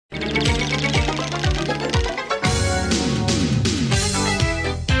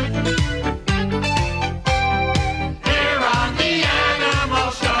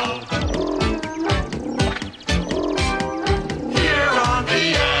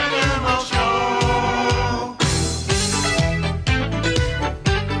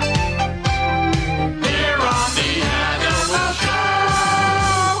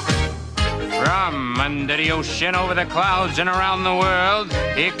the ocean, over the clouds, and around the world.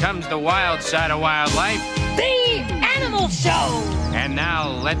 Here comes the wild side of wildlife. The Animal Show! And now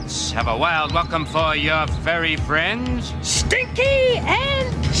let's have a wild welcome for your furry friends, Stinky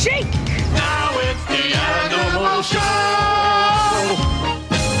and Jake! Now it's the Animal Show!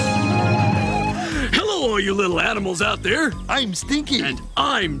 Hello, all you little animals out there. I'm Stinky. And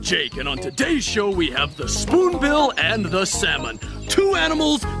I'm Jake, and on today's show we have the Spoonbill and the Salmon. Two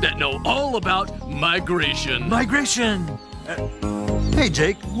animals that know all about migration. Migration. Hey,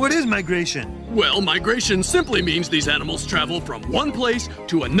 Jake, what is migration? Well, migration simply means these animals travel from one place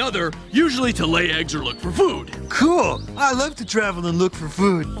to another, usually to lay eggs or look for food. Cool. I love to travel and look for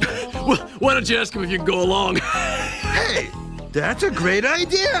food. Well, why don't you ask them if you can go along? Hey, that's a great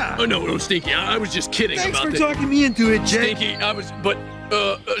idea. Oh, no, Stinky, I was just kidding Thanks about for that. talking me into it, Jake. Stinky,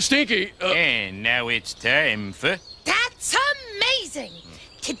 Stinky. And now it's time for... That's amazing!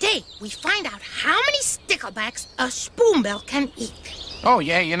 Today, we find out how many sticklebacks a spoonbill can eat. Oh,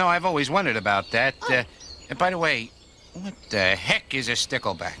 yeah, you know, I've always wondered about that. By the way, what the heck is a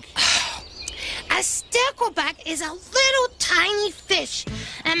stickleback? A stickleback is a little tiny fish,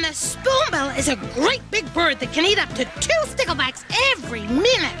 and the spoonbill is a great big bird that can eat up to 2 sticklebacks every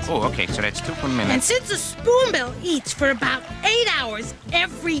minute. Oh, okay, so that's 2 per minute. And since a spoonbill eats for about 8 hours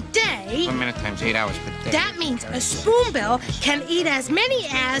every day, 1 minute times 8 hours per day. that means a spoonbill can eat as many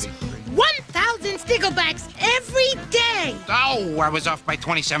as 1,000 sticklebacks every day. Oh, I was off by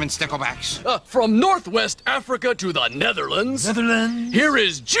 27 sticklebacks. From Northwest Africa to the Netherlands. Here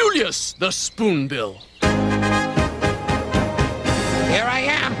is Julius, the Spoonbill. Here I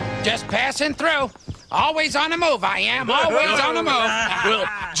am, just passing through. Always on the move, I am. Always on the move. Well,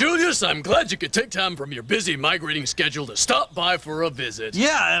 Julius, I'm glad you could take time from your busy migrating schedule to stop by for a visit.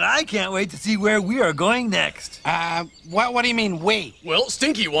 Yeah, and I can't wait to see where we are going next. What do you mean, we? Well,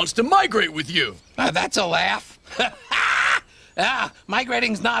 Stinky wants to migrate with you. That's a laugh.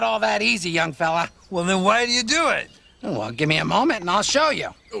 Migrating's not all that easy, young fella. Well, then why do you do it? Well, give me a moment and I'll show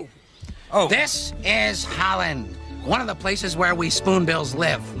you. Oh. This is Holland, one of the places where we spoonbills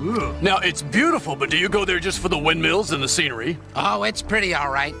live. Ooh. Now, it's beautiful, but do you go there just for the windmills and the scenery? Oh, it's pretty all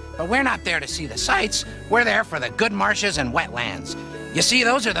right, but we're not there to see the sights. We're there for the good marshes and wetlands. You see,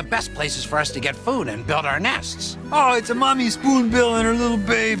 those are the best places for us to get food and build our nests. Oh, it's a mommy spoonbill and her little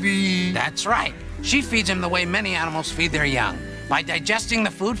baby. That's right. She feeds him the way many animals feed their young, by digesting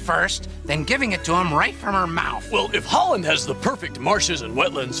the food first, then giving it to him right from her mouth. Well, if Holland has the perfect marshes and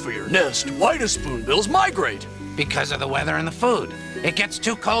wetlands for your nest, why do spoonbills migrate? Because of the weather and the food. It gets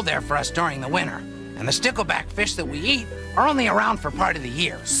too cold there for us during the winter. And the stickleback fish that we eat are only around for part of the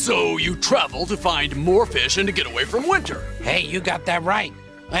year. So you travel to find more fish and to get away from winter. Hey, you got that right.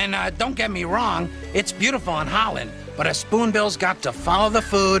 And don't get me wrong, it's beautiful in Holland, but a spoonbill's got to follow the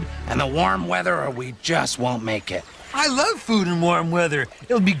food and the warm weather or we just won't make it. I love food in warm weather.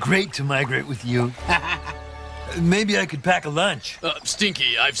 It'll be great to migrate with you. Maybe I could pack a lunch.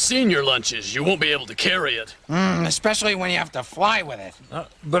 Stinky, I've seen your lunches. You won't be able to carry it. Especially when you have to fly with it.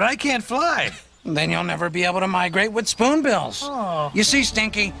 But I can't fly. Then you'll never be able to migrate with spoonbills. Oh. You see,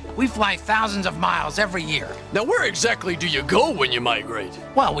 Stinky, we fly thousands of miles every year. Now, where exactly do you go when you migrate?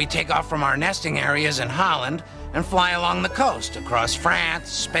 Well, we take off from our nesting areas in Holland and fly along the coast across France,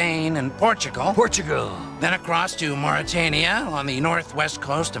 Spain, and Portugal. Then across to Mauritania on the northwest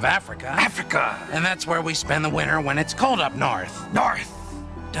coast of Africa. And that's where we spend the winter when it's cold up north.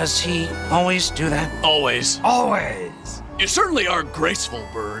 Does he always do that? Always. You certainly are graceful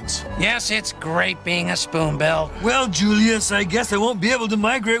birds. Yes, it's great being a spoonbill. Well, Julius, I guess I won't be able to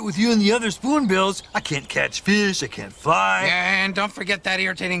migrate with you and the other spoonbills. I can't catch fish, I can't fly. And don't forget that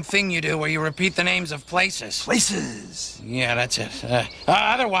irritating thing you do where you repeat the names of places. Yeah, that's it.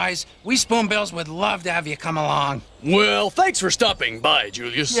 Otherwise, we spoonbills would love to have you come along. Well, thanks for stopping by,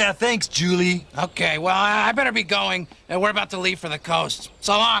 Julius. Yeah, thanks, Julie. Okay, well, I better be going. We're about to leave for the coast.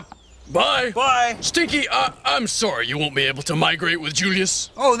 So long. Bye. Stinky, I'm sorry you won't be able to migrate with Julius.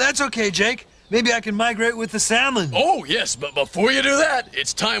 Oh, that's okay, Jake. Maybe I can migrate with the salmon. Oh, yes, but before you do that,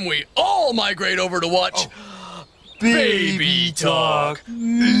 it's time we all migrate over to watch Baby Talk.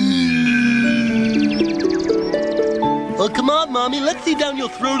 Oh, come on, Mommy. Let's see down your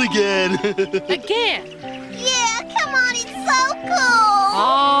throat again. Again. Yeah, come on, it's so cool.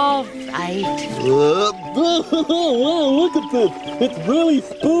 All right. Wow, look at this. It's really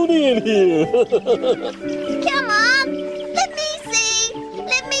spoony in here. Come on, let me see.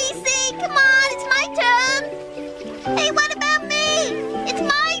 Come on, it's my turn. Hey, what about me? It's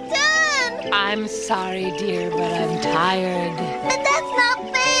my turn. I'm sorry, dear, but I'm tired. But that's not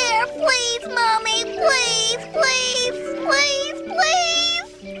fair. Please, Mommy, please.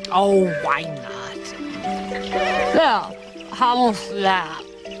 Oh, why not? There, how's that?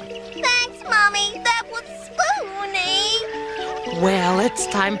 Thanks, Mommy. That was spoony. Well, it's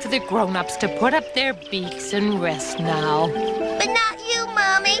time for the grown-ups to put up their beaks and rest now. But not you,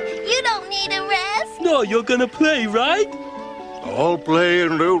 Mommy. You don't need a rest. No, you're gonna play, right? All play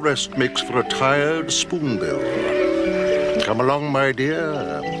and no rest makes for a tired Spoonbill. Come along, my dear.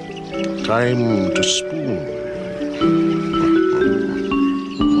 Time to spoon.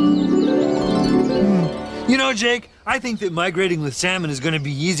 You know, Jake, I think that migrating with Salmon is going to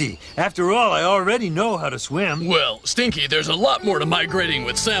be easy. After all, I already know how to swim. Well, Stinky, there's a lot more to migrating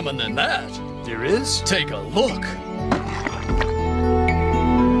with Salmon than that. There is? Take a look.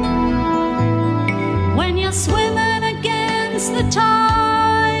 When you're swimming against the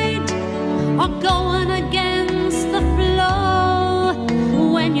tide or going against the flow,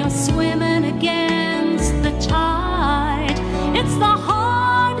 when you're swimming against the tide, it's the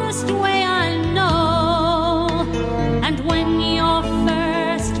hardest way I know. And when you're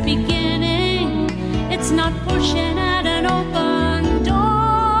first beginning, it's not pushing at an open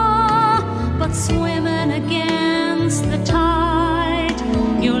door, but swimming against the tide,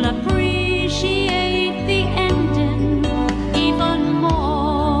 you'll appreciate the ending even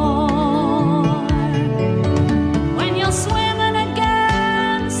more. When you're swimming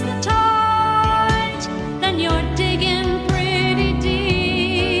against the tide, then you're digging pretty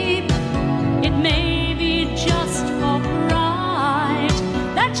deep. It may be just for pride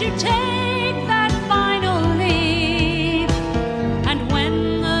that you take that final leap. And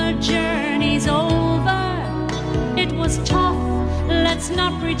when the journey's over, it was tough, let's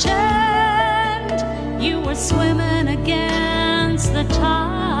not pretend. You were swimming against the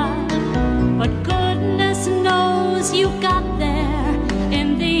tide, but goodness knows you got there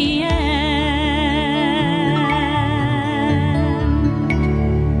in the end.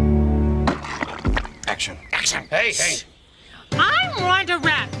 Action. Action. Hey, hey. I'm Rhonda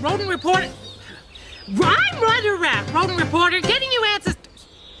Rat, rodent reporter. I'm Rhonda Rat, rodent reporter, getting you answers.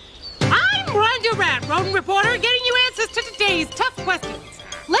 I'm Rhonda Rat, rodent reporter, getting you answers to today's tough questions.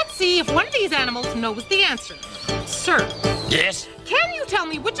 Let's see if one of these animals knows the answer. Sir, Yes? can you tell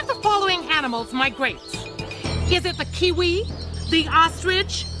me which of the following animals migrates? Is it the kiwi, the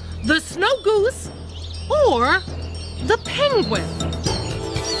ostrich, the snow goose, or the penguin?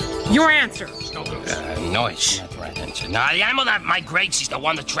 Your answer. No goose. Noise. That's right answer. No, the animal that migrates is the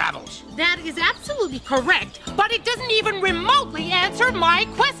one that travels. That is absolutely correct, but it doesn't even remotely answer my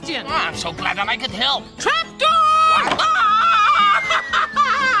question. Oh, I'm so glad that I could help. Trapdoor!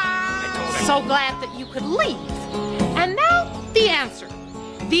 So glad that you could leave. And now, the answer.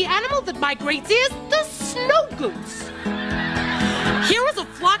 The animal that migrates is the snow goose. Here is a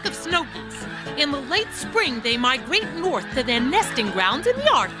flock of snow geese. In the late spring, they migrate north to their nesting grounds in the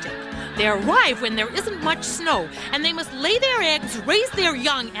Arctic. They arrive when there isn't much snow, and they must lay their eggs, raise their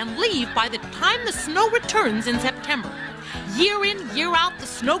young, and leave by the time the snow returns in September. Year in, year out, the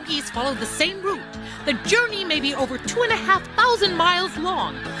snow geese follow the same route. The journey may be over 2,500 miles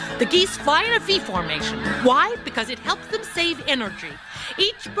long. The geese fly in a V formation. Why? Because it helps them save energy.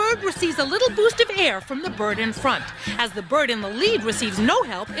 Each bird receives a little boost of air from the bird in front. As the bird in the lead receives no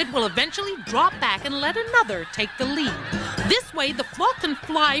help, it will eventually drop back and let another take the lead. This way, the flock can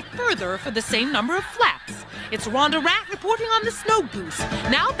fly further for the same number of flaps. It's Rhonda Rat reporting on the snow goose.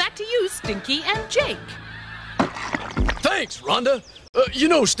 Now back to you, Stinky and Jake. Thanks, Rhonda. You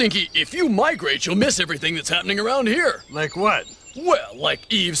know, Stinky, if you migrate, you'll miss everything that's happening around here. Like what? Well, like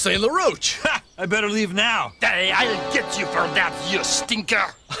Yves Saint Laurent. Ha! I better leave now. Hey, I'll get you for that, you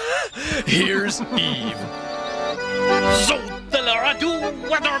stinker. Here's Eve.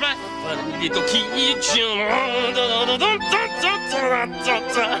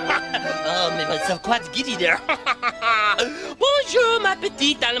 Oh, mais myself quite giddy there. Bonjour, my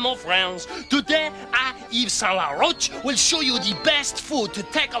petite animal friends. Today, I, Yves Saint Laurent, will show you the best food to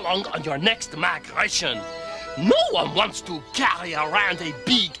take along on your next migration. No one wants to carry around a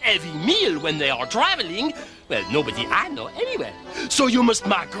big, heavy meal when they are traveling. Well, nobody I know anyway. So you must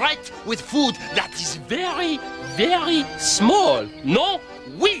migrate with food that is very, very small. No?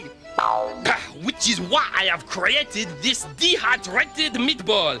 Oui. Which is why I have created this dehydrated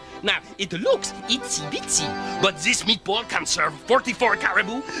meatball. Now, it looks itsy-bitsy, but this meatball can serve 44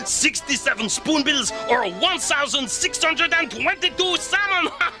 caribou, 67 spoonbills, or 1,622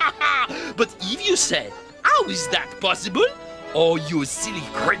 salmon. But if you say, how is that possible? Oh, you silly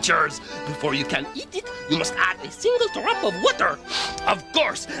creatures! Before you can eat it, you must add a single drop of water. Of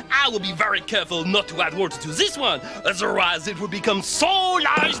course, I will be very careful not to add water to this one, otherwise it will become so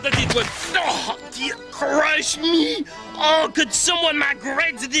large that it would crush me. Oh, could someone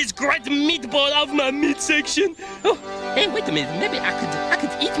migrate this great meatball of my midsection? Oh, hey, wait a minute. Maybe I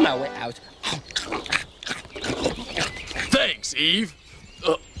could eat my way out. Thanks, Eve.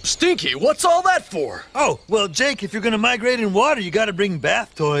 Stinky, what's all that for? Oh, well, Jake, if you're gonna migrate in water, you gotta bring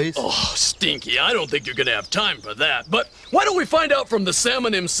bath toys. Oh, Stinky, I don't think you're gonna have time for that. But why don't we find out from the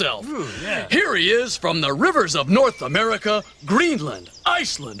salmon himself? Ooh, yeah. Here he is from the rivers of North America, Greenland,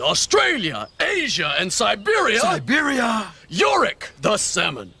 Iceland, Australia, Asia, and Siberia. Siberia! Yorick, the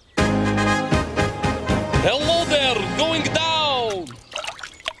salmon. Hello there, going down.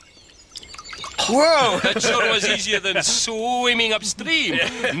 Whoa! That sure was easier than swimming upstream.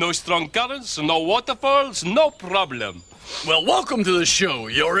 No strong currents, no waterfalls, no problem. Well, welcome to the show,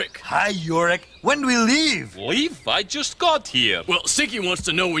 Yorick. Hi, Yorick. When do we leave? Leave? I just got here. Well, Stinky wants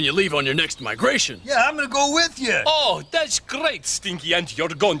to know when you leave on your next migration. Yeah, I'm gonna go with you. Oh, that's great, Stinky, and you're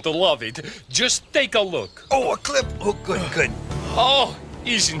going to love it. Just take a look. Oh, a clip. Oh, good, good. Oh,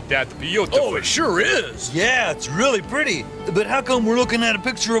 isn't that beautiful? Oh, it sure is. Yeah, it's really pretty. But how come we're looking at a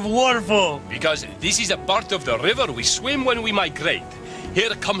picture of a waterfall? Because this is a part of the river we swim when we migrate. Here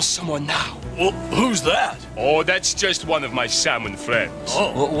comes someone now. Well, who's that? Oh, that's just one of my salmon friends.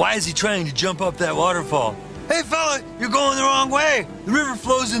 Oh. Well, why is he trying to jump up that waterfall? Hey, fella, you're going the wrong way. The river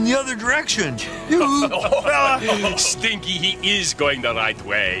flows in the other direction. You, fella. Stinky, he is going the right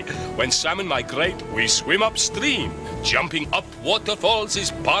way. When salmon migrate, we swim upstream. Jumping up waterfalls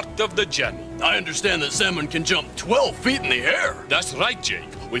is part of the journey. I understand that salmon can jump 12 feet in the air. That's right, Jake.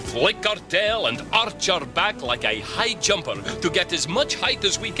 We flick our tail and arch our back like a high jumper to get as much height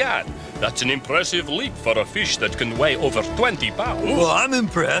as we can. That's an impressive leap for a fish that can weigh over 20 pounds. Well, I'm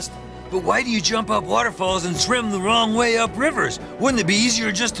impressed. But why do you jump up waterfalls and swim the wrong way up rivers? Wouldn't it be easier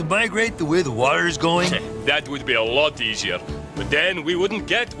just to migrate the way the water is going? That would be a lot easier. But then we wouldn't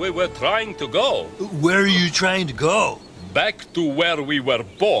get where we're trying to go. Where are you trying to go? Back to where we were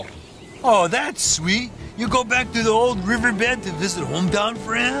born. Oh, that's sweet. You go back to the old riverbed to visit hometown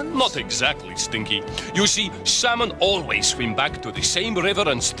friends? Not exactly, Stinky. You see, salmon always swim back to the same river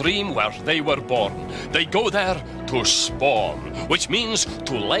and stream where they were born. They go there to spawn, which means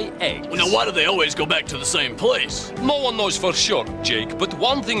to lay eggs. Well, now, why do they always go back to the same place? No one knows for sure, Jake, but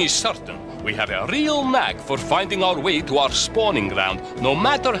one thing is certain. We have a real knack for finding our way to our spawning ground, no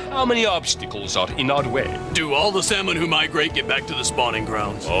matter how many obstacles are in our way. Do all the salmon who migrate get back to the spawning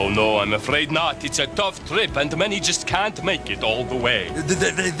grounds? Oh no, I'm afraid not. It's a tough trip, and many just can't make it all the way.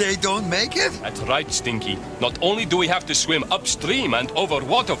 They don't make it? That's right, Stinky. Not only do we have to swim upstream and over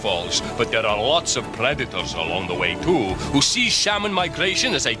waterfalls, but there are lots of predators along the way too, who see salmon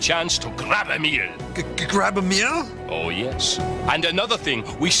migration as a chance to grab a meal. Grab a meal? Oh, yes. And another thing,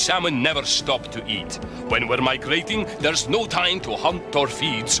 we salmon never stop to eat. When we're migrating, there's no time to hunt or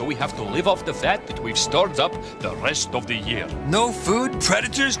feed, so we have to live off the fat that we've stored up the rest of the year. No food?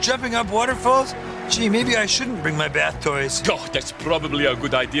 Predators jumping up waterfalls? Gee, maybe I shouldn't bring my bath toys. Oh, that's probably a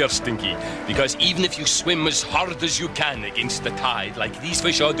good idea, Stinky. Because even if you swim as hard as you can against the tide, like these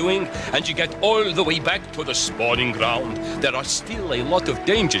fish are doing, and you get all the way back to the spawning ground, there are still a lot of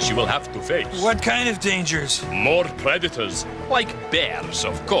dangers you will have to face. What kind of dangers? More predators, like bears,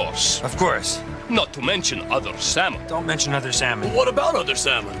 of course. Of course. Not to mention other salmon. Don't mention other salmon. What about other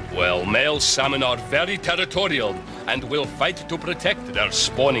salmon? Well, male salmon are very territorial and will fight to protect their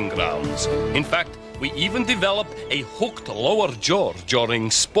spawning grounds. In fact, we even develop a hooked lower jaw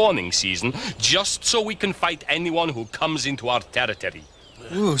during spawning season just so we can fight anyone who comes into our territory.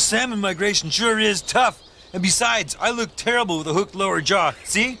 Ooh, salmon migration sure is tough. And besides, I look terrible with a hooked lower jaw.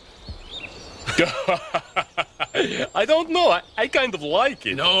 See? I don't know. I kind of like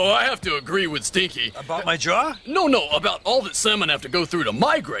it. No, I have to agree with Stinky. About my jaw? No, about all that salmon have to go through to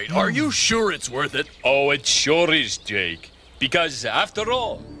migrate. Are you sure it's worth it? Oh, it sure is, Jake. Because after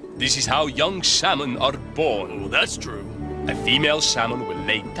all, this is how young salmon are born. Oh, that's true. A female salmon will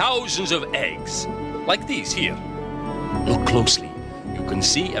lay thousands of eggs, like these here. Look closely. You can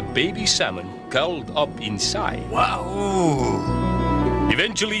see a baby salmon curled up inside. Wow. Ooh.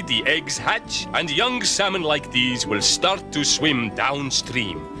 Eventually, the eggs hatch, and young salmon like these will start to swim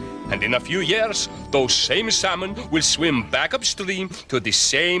downstream. And in a few years, those same salmon will swim back upstream to the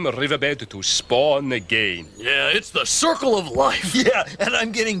same riverbed to spawn again. Yeah, it's the circle of life. Yeah, and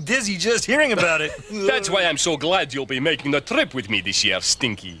I'm getting dizzy just hearing about it. That's why I'm so glad you'll be making the trip with me this year,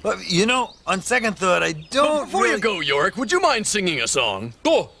 Stinky. You know, on second thought, I don't Before you go, Yorick, would you mind singing a song?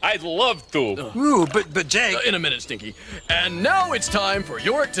 Oh, I'd love to. Ooh, but Jake... In a minute, Stinky. And now it's time for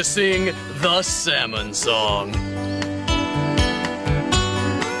Yorick to sing the Salmon Song.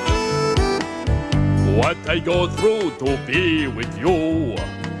 What I go through to be with you,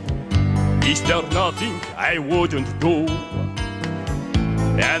 is there nothing I wouldn't do?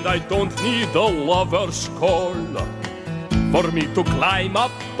 And I don't need a lover's call for me to climb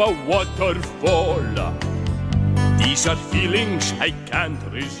up a waterfall. These are feelings I can't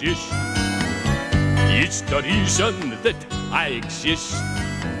resist. It's the reason that I exist.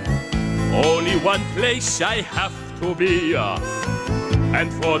 Only one place I have to be,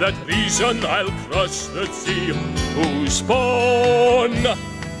 and for that reason I'll cross the sea to spawn.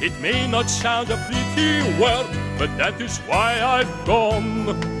 It may not sound a pretty word, but that is why I've gone.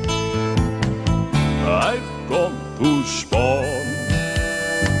 I've gone to spawn.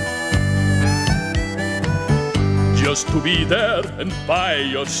 Just to be there and by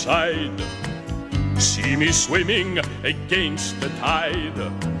your side. See me swimming against the tide,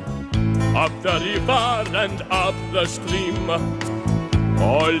 up the river and up the stream.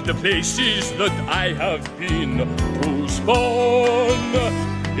 All the places that I have been to spawn.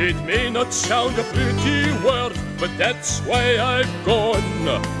 It may not sound a pretty word, but that's why I've gone.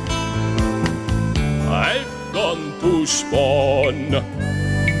 I've gone to spawn.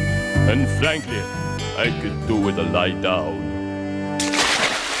 And frankly, I could do with a lie down.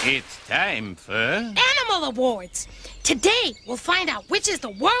 It's time for... Animal Awards! Today, we'll find out which is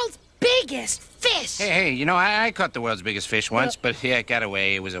the world's biggest fish. Hey, you know, I caught the world's biggest fish once, but yeah, it got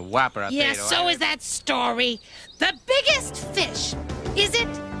away. It was a whopper out there. Yeah, so is that story. The biggest fish. Is it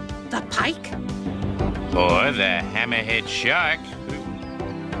the pike? Or the hammerhead shark.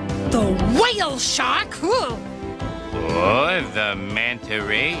 The whale shark? Or the manta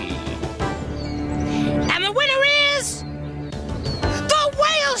ray. And the winner is... the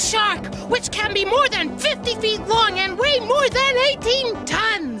whale shark, which can be more than 50 feet long and weigh more than 18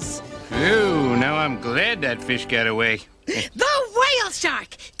 tons. Phew, now I'm glad that fish got away. The whale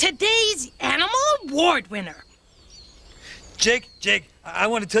shark, today's Animal Award winner. Jake, I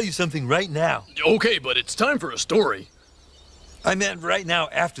want to tell you something right now. Okay, but it's time for a story. I meant right now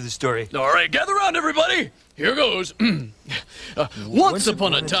after the story. All right, gather around, everybody. Here goes. Once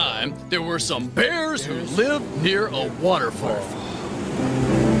upon a time, there were some bears who lived near a waterfall.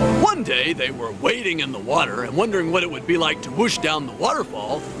 One day, they were wading in the water and wondering what it would be like to whoosh down the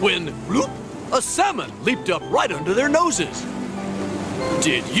waterfall when, bloop, a salmon leaped up right under their noses.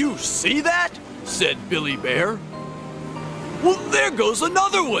 "Did you see that?" said Billy Bear. "Well, there goes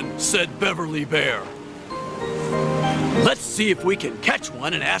another one," said Beverly Bear. "Let's see if we can catch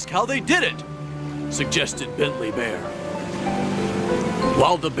one and ask how they did it," suggested Bentley Bear.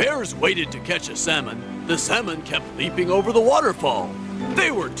 While the bears waited to catch a salmon, the salmon kept leaping over the waterfall.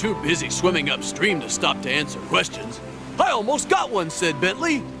 They were too busy swimming upstream to stop to answer questions. "I almost got one," said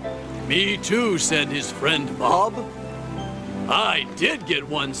Bentley. "Me too," said his friend Bob. "I did get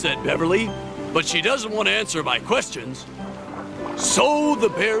one," said Beverly, "but she doesn't want to answer my questions." So the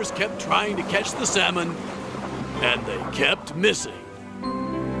bears kept trying to catch the salmon, and they kept missing.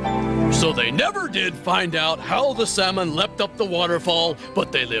 So they never did find out how the salmon leapt up the waterfall,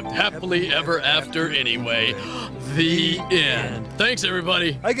 but they lived happily ever after anyway. The end. Thanks,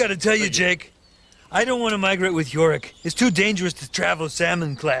 everybody. I gotta tell you, Jake, I don't want to migrate with Yorick. It's too dangerous to travel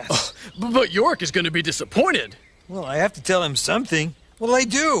salmon class. But Yorick is going to be disappointed. Well, I have to tell him something. Well, I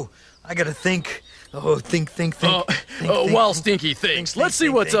do. I gotta think. Oh, think. While Stinky thinks, let's see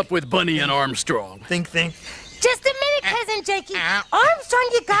what's up with Bunny and Armstrong. Think. Just a minute, Cousin Jakey. Armstrong,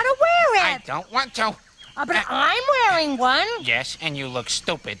 you gotta wear it. I don't want to. But I'm wearing one. Yes, and you look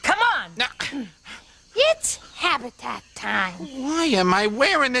stupid. Come on. No. It's habitat time. Why am I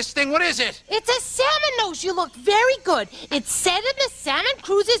wearing this thing? What is it? It's a salmon nose. You look very good. It said in the Salmon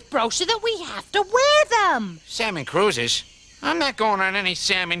Cruises brochure that we have to wear them. Salmon cruises? I'm not going on any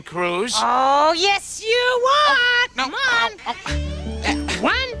salmon cruise. Oh, yes, you are. No. Come on.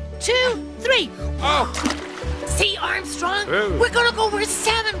 1, 2, 3. Oh. See, Armstrong? Ooh. We're gonna go where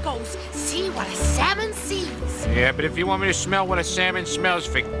salmon goes. See what a salmon sees. Yeah, but if you want me to smell what a salmon smells,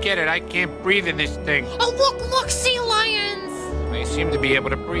 forget it. I can't breathe in this thing. Oh, look, sea lions. They seem to be able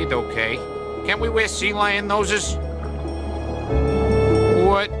to breathe okay. Can't we wear sea lion noses?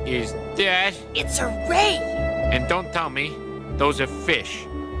 What is that? It's a ray. And don't tell me those are fish.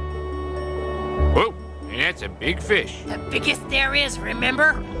 Oh, and that's a big fish. The biggest there is,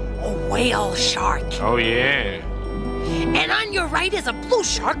 remember? A whale shark. Oh, yeah. And on your right is a blue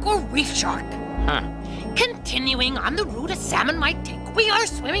shark or reef shark. Huh. Continuing on the route a salmon might take, we are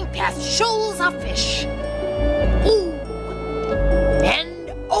swimming past shoals of fish. Ooh. And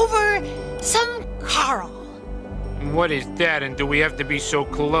over some coral. What is that, and do we have to be so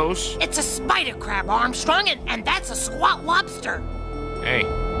close? It's a spider crab, Armstrong, and that's a squat lobster. Hey.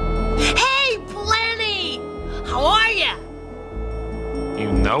 Hey, Planny! How are ya?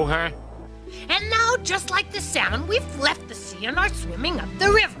 You know her? And now, just like the salmon, we've left the sea and are swimming up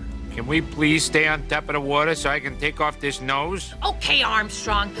the river. Can we please stay on top of the water so I can take off this nose? Okay,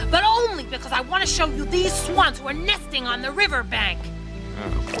 Armstrong, but only because I want to show you these swans who are nesting on the riverbank. Oh.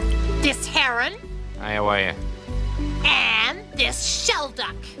 This heron. Hi, how are you? And this shell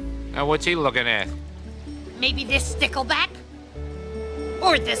duck. Now, what's he looking at? Maybe this stickleback?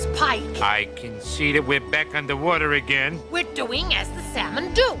 Or this pike? I can see that we're back underwater again. We're doing as the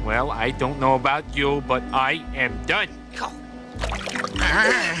salmon do. Well, I don't know about you, but I am done. Go.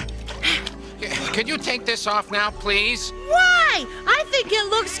 Could you take this off now, please? Why? I think it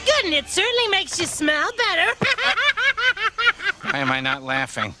looks good and it certainly makes you smell better. Why am I not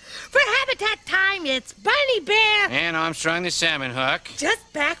laughing? For habitat time, it's Bunny Bear. And Armstrong the salmon hook.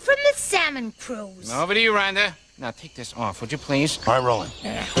 Just back from the salmon cruise. Over to you, Rhonda. Now take this off, would you please? All right, rolling.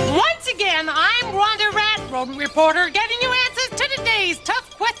 Once again, I'm Rhonda Rat, rodent reporter, getting you answers to today's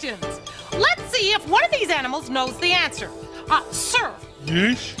tough questions. Let's see if one of these animals knows the answer. Sir.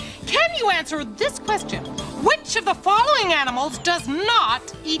 Yes? Can you answer this question? Which of the following animals does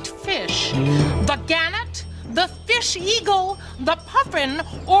not eat fish? The gannet, the fish eagle, the puffin,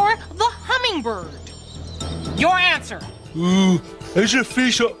 or the hummingbird? Your answer. As a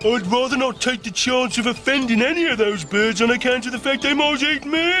fish, I'd rather not take the chance of offending any of those birds on account of the fact they might eat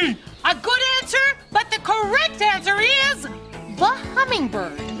me. A good answer, but the correct answer is the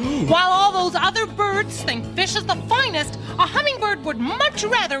hummingbird. While all those other birds think fish is the finest, a hummingbird would much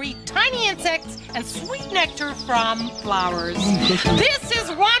rather eat tiny insects and sweet nectar from flowers. This is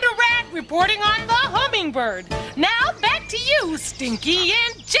Rhonda Rat reporting on the hummingbird. Now back to you, Stinky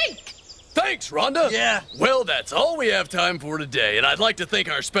and Jake. Thanks, Rhonda. Yeah. Well, that's all we have time for today, and I'd like to thank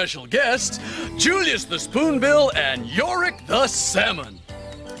our special guests, Julius the Spoonbill and Yorick the Salmon.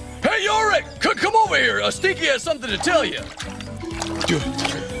 Hey, Yorick, come over here. Stinky has something to tell you.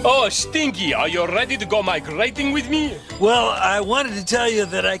 Oh, Stinky, are you ready to go migrating with me? Well, I wanted to tell you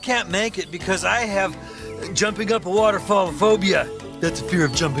that I can't make it because I have jumping up a waterfall phobia. That's a fear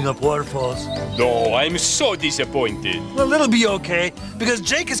of jumping up waterfalls. No, I'm so disappointed. Well, it'll be okay because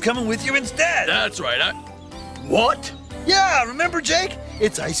Jake is coming with you instead. That's right. What? Yeah, remember, Jake?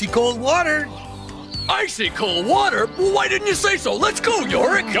 It's icy cold water. Icy cold water? Well, why didn't you say so? Let's go,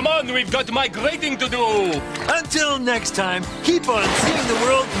 Yorick. Come on, we've got migrating to do. Until next time, keep on seeing the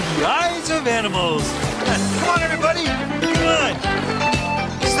world through the eyes of animals. Come on, everybody. Come on.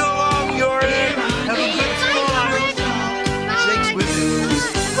 So long, Yorick. Have a good